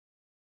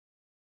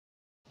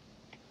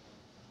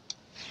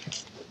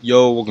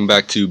Yo, welcome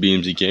back to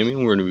BMZ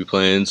Gaming. We're going to be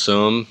playing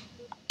some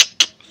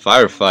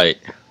Firefight.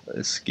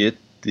 Let's get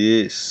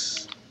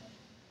this.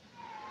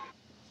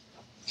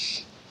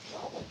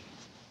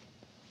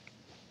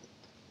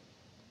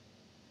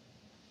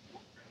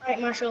 Alright,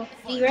 Marshall,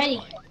 be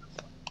ready.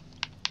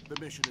 The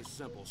mission is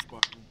simple,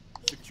 Spartan.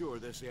 Secure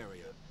this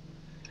area.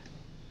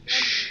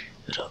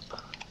 Shut up.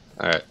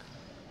 Alright.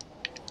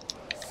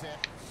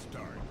 Set,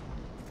 start.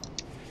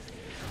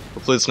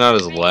 Hopefully it's not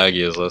as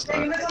laggy as last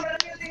time.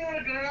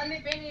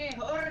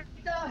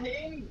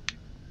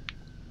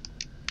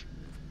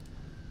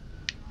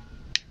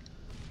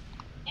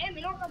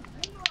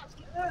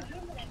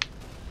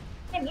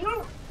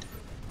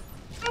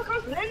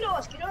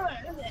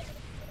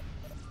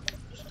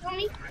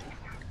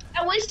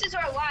 That wastes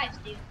our lives,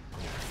 dude.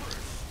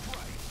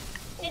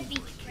 It'd be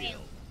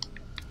real.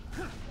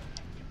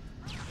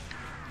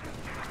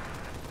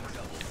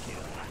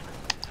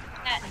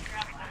 That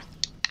drop.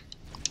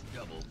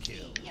 Double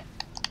kill. Yep.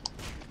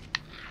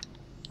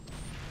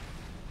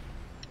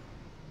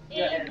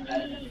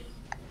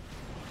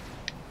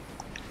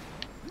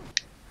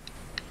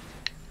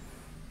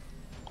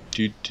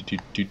 Do do do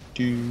do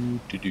do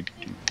do do do.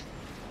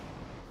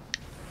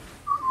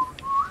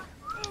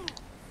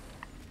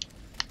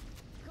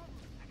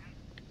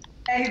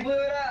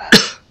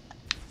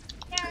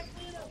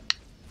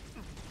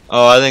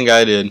 Oh, I think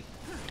I did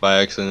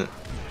by accident.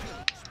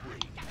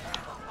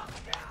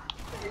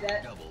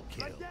 Double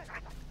kill.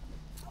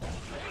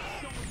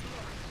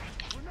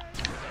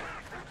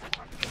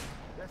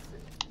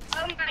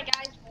 Oh my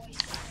guy's voice.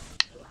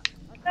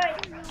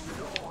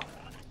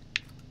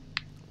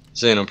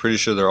 Saying I'm pretty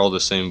sure they're all the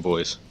same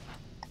voice.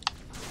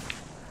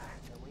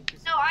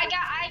 No, I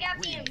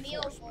got the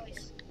Emil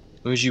voice.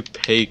 Why would you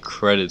pay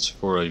credits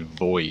for a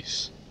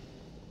voice?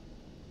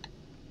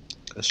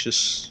 That's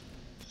just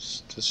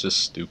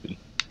stupid.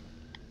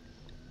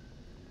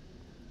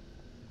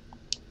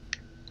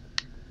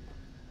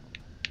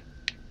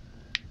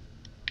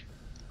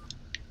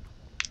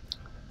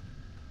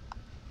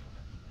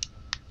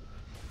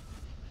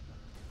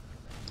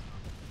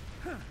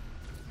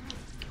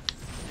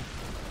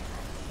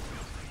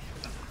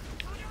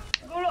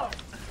 Go low.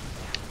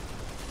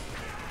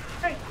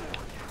 Hey.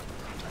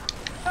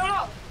 Go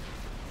low.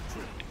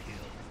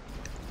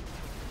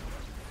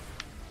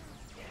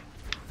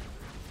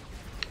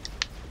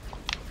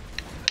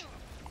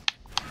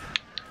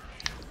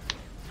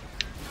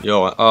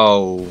 Yo,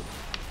 oh.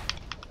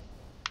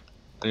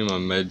 I need my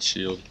med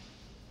shield.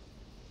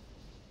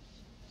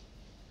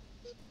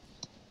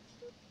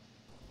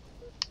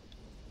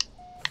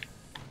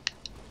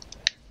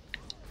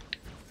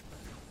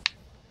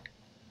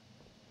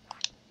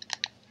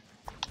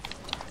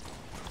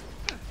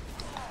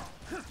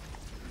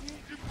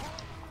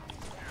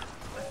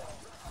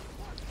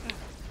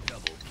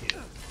 Double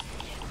kill.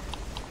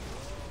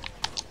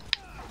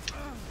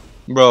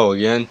 Bro,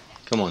 again?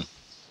 Come on.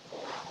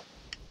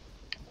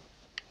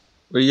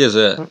 Where you guys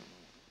at?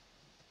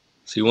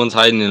 See, one's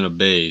hiding in a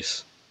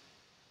base.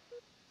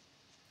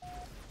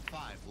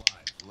 5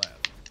 lives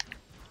left.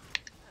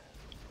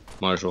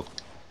 Marshall.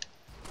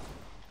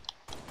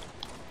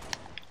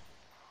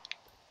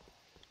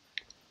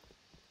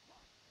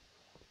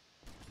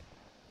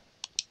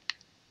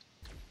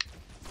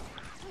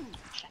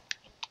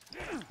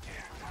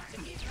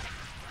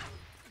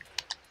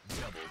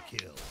 Double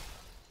kill.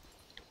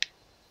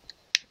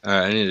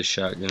 Alright, I need a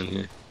shotgun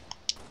here.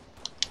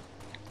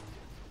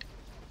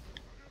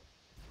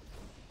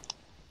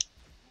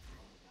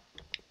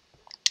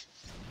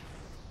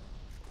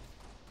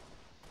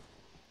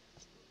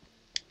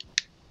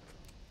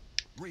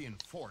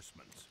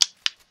 Reinforcements.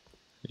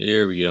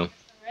 Here we go.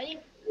 Ready?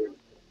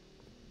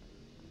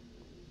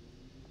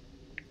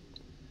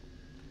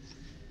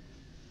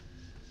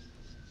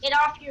 Get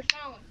off your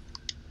phone.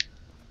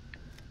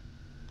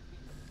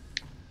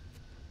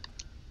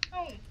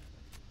 Phone.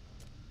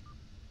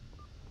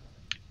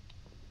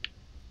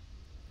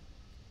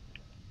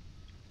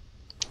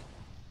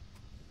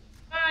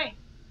 Fine.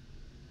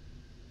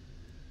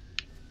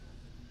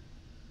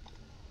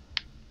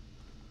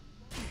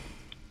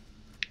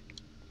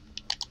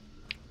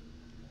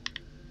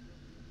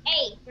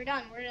 Hey, we're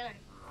done. We're done.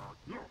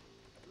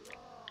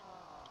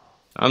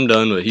 I'm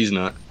done, but he's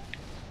not.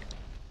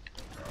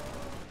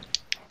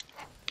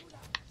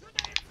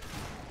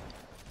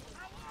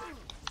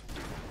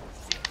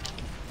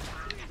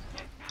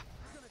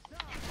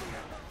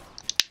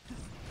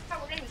 Oh,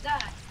 we're gonna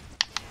die.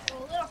 So a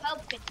little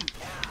help could.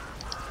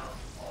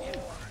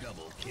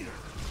 Double kill.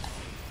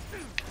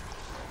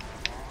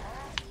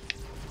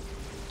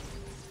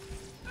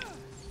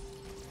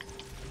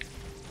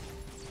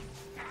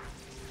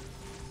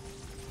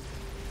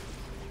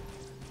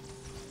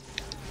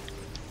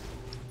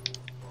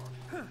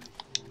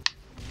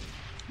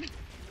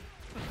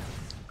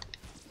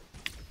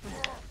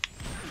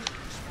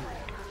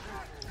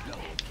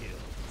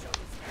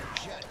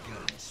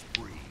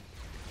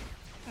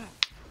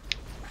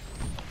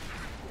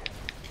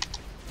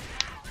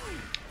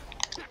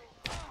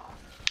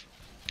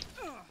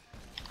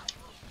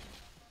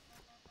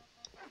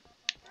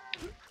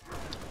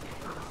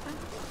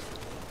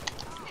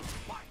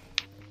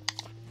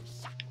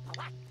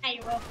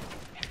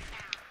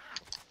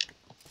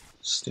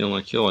 Steal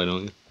my kill, why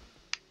don't you?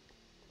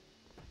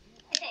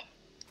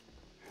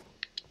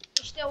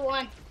 You still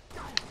won.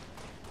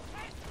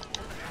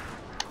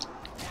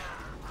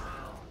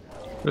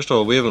 First of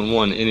all, we haven't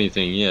won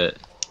anything yet.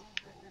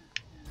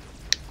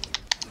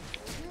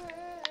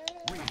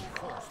 Come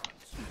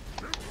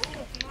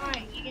on,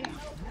 you can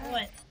help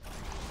what?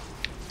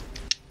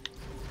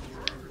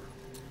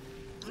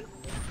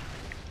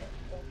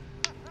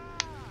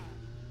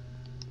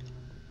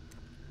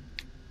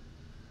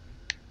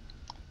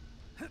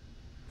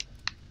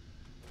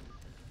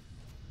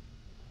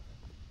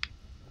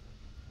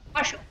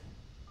 Marshall,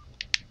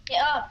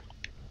 get up.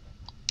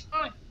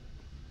 Come on.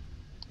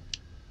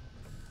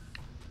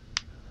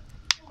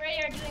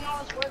 Ray are doing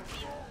all this work for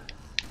you.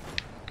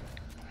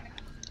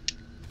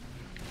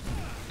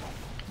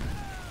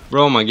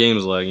 Bro, my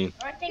game's lagging.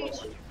 Our thing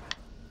is.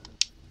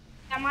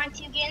 Come on,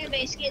 two, get in the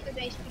base, get in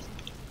the base.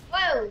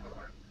 Whoa!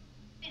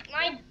 Dude,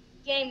 my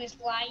game is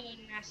lagging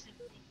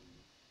massively.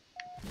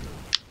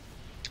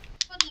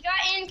 Look, you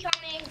got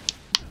incoming.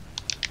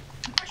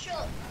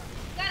 Marshall,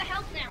 you gotta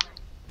help now.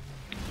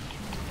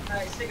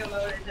 Alright, Sigma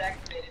mode is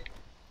activated.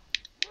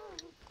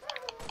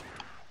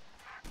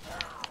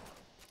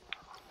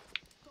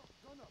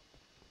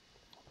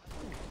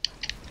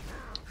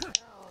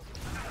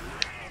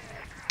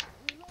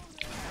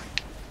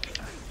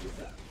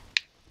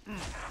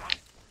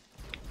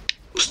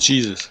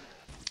 Jesus.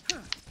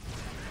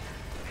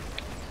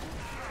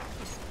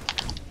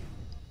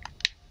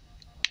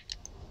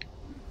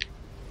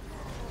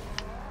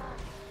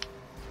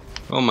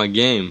 Oh, my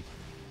game.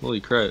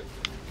 Holy crap.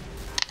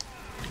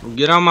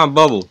 Get out my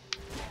bubble.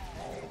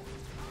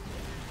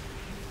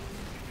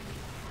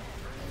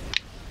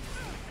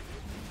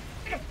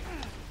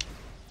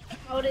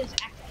 Mode is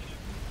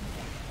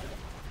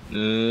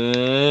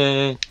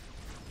activated.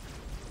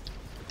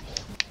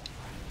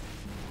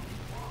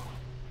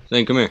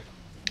 Zane, come here.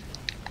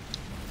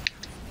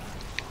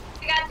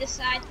 I got this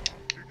side.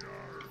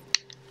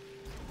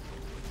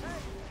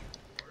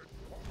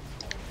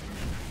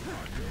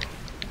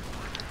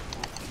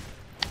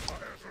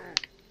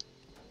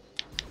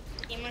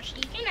 Okay, Marshall,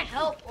 you gonna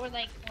help or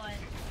like what?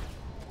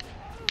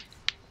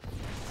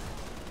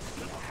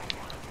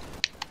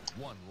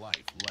 One life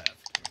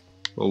left.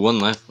 Well, one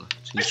life left.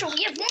 Jesus. Marshall,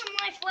 we have one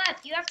life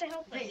left. You have to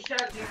help us. Hey,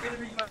 shut up, dude. You're the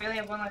reason why we only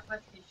have one life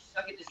left because you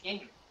suck at this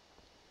game.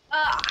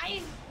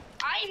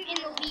 I'm in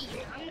the lead.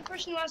 I'm the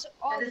person who has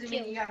all That the doesn't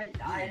mean you kills. haven't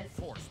died.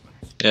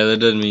 Reinforcements. Yeah, that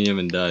doesn't mean you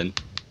haven't died.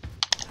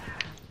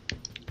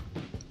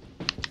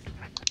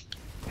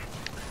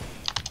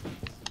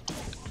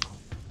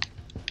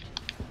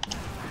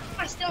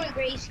 I'm still in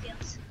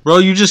grayscales. Bro,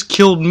 you just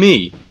killed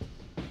me. It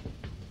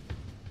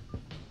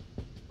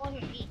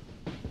wasn't me.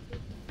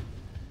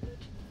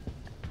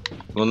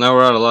 Well, now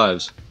we're out of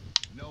lives.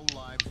 No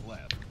lives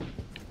left.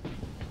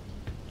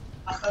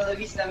 Hasta la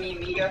vista, mi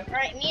amigo.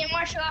 Alright, me and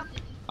Marshall have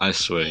to. I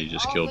swear he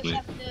just all killed of us me.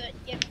 have to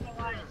get from the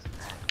lives.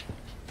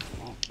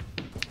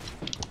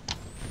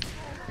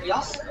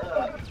 Y'all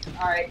suck.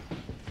 Alright.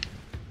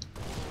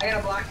 I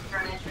gotta block the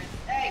front entrance.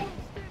 Hey!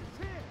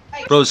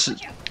 Hey! Bro, Watch out.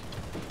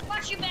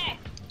 Watch your back.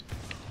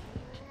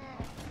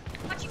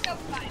 Watch your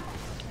cover fire.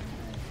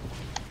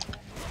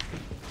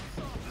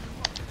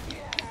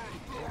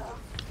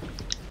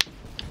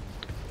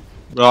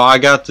 Bro, I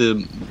got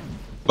the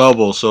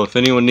bubble, so if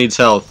anyone needs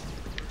health,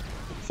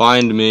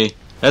 find me.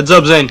 Heads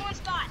up, Zane. One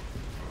spot.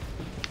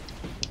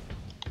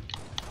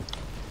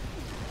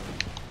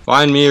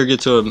 Find me or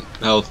get to a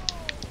health.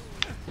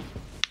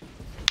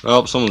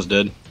 Oh, someone's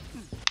dead.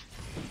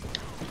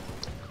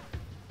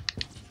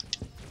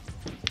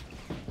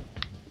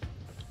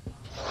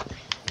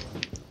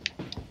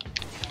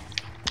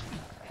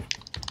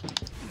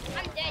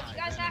 I'm dead. You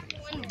guys have to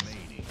win this.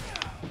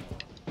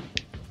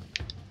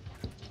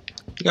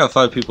 We got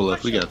 5 people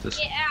left. We got this.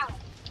 Get out.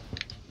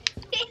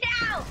 Get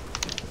out.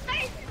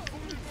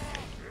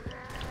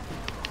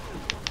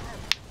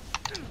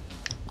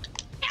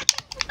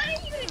 What are you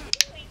doing?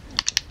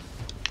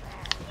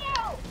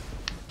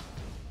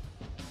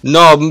 No.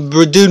 No,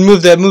 dude,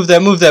 move that, move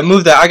that, move that,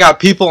 move that. I got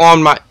people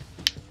on my...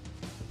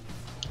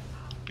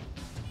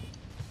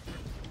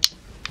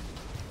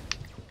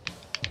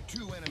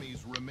 Two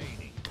enemies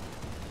remaining.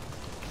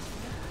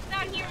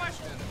 Down here,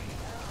 Marshall.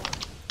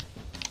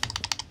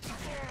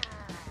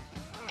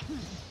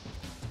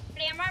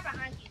 Hey, I'm right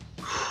behind you.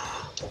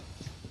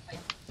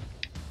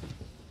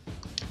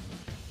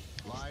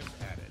 Lives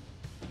added.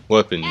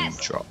 Weapon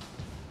Yes. drop.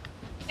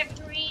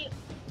 Victory.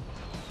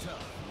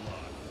 Tough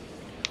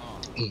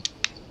luck.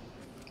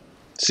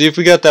 See if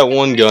we got that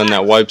one gun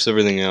that wipes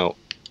everything out.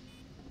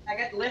 I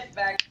got the lift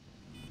back.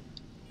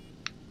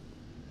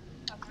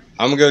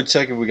 I'm gonna go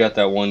check if we got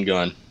that one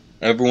gun.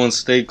 Everyone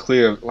stay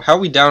clear. How are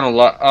we down a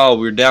lot? Oh,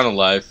 we're down a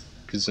life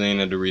because Zane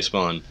had to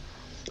respawn.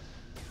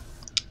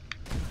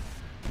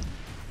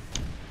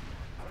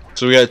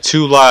 So we got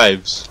 2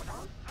 lives.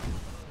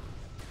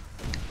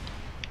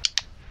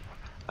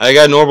 I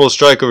got an orbital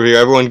strike over here.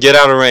 Everyone get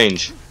out of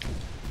range.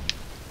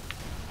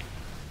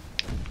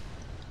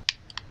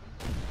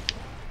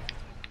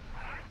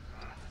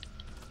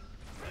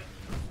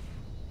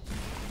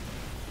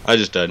 I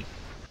just died.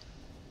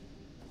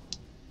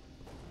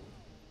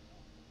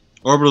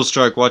 Orbital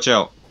strike, watch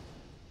out.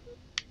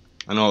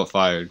 I know it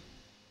fired.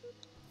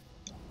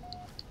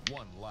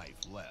 One life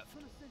left.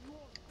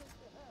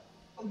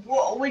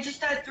 Whoa, we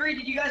just had 3.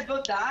 Did you guys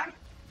both die?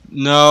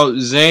 No,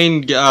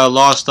 Zane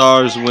lost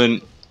ours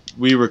when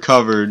we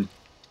recovered.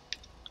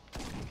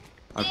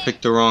 I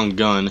picked the wrong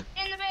gun.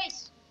 In the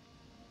base.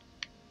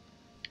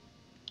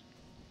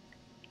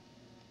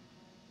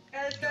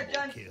 Yeah, this got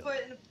done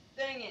putting the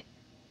thing in.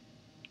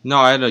 No,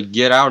 I had to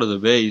get out of the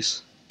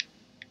base.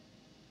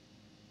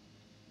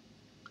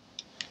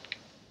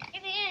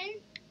 Get in.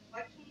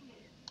 Why can't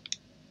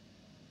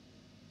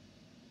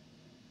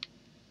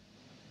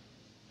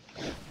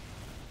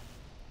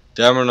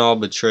Damernall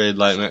betrayed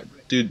Lightmare.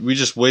 Dude, we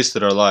just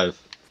wasted our life.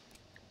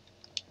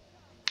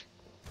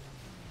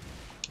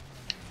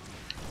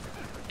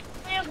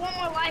 We have one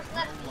more life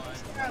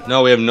left.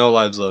 No, we have no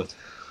lives left.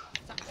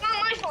 It's not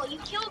my fault. You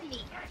killed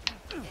me.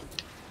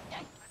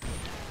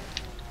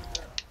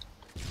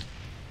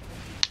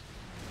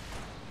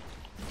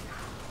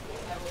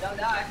 Don't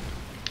die.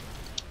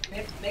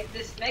 Make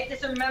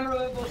this a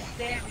memorable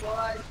stand,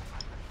 boys.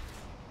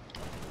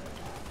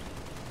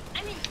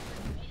 I mean,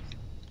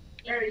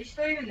 Are you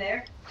still even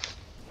there?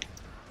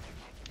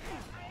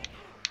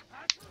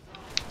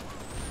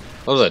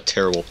 That was a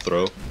terrible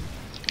throw.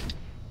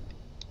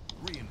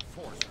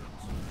 Reinforcements.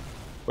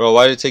 Bro,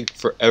 why did it take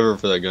forever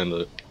for that gun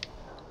to...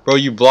 Bro,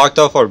 you blocked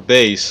off our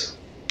base.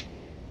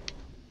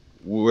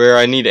 Where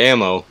I need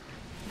ammo.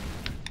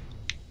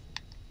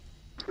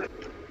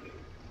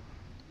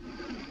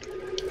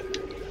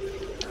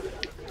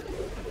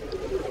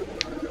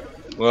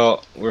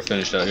 Well, we're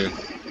finished out here.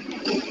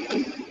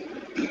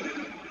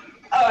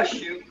 Oh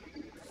shoot.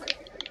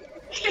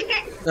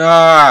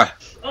 Ah!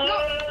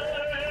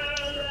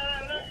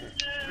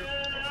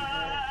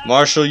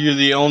 Marshall, you're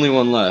the only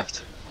one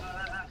left.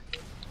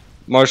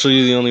 Marshall,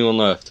 you're the only one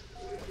left.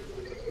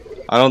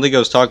 I don't think I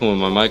was talking with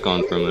my mic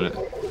on for a minute.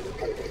 no,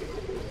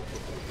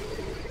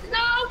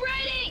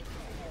 Brady.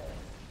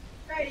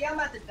 Brady, I'm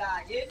about to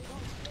die, dude.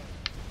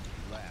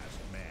 Last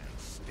man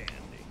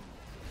standing.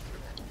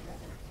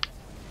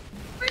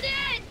 We're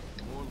dead.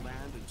 More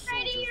land and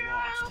Brady, soldiers you're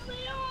lost. on my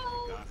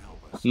own. God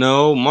help us.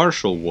 No,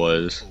 Marshall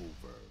was. Over.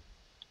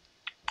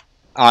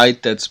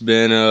 Alright, that's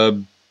been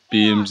a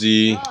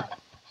BMZ. Oh.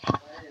 I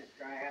didn't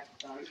try half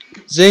the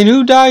time. Zane,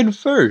 who died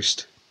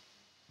first?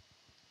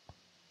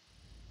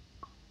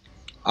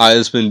 Alright,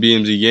 it's been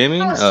BMZ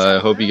Gaming. I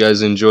hope you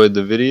guys enjoyed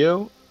the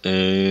video.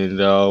 And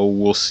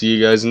we'll see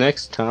you guys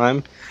next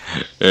time.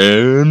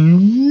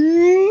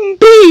 And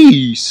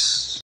peace!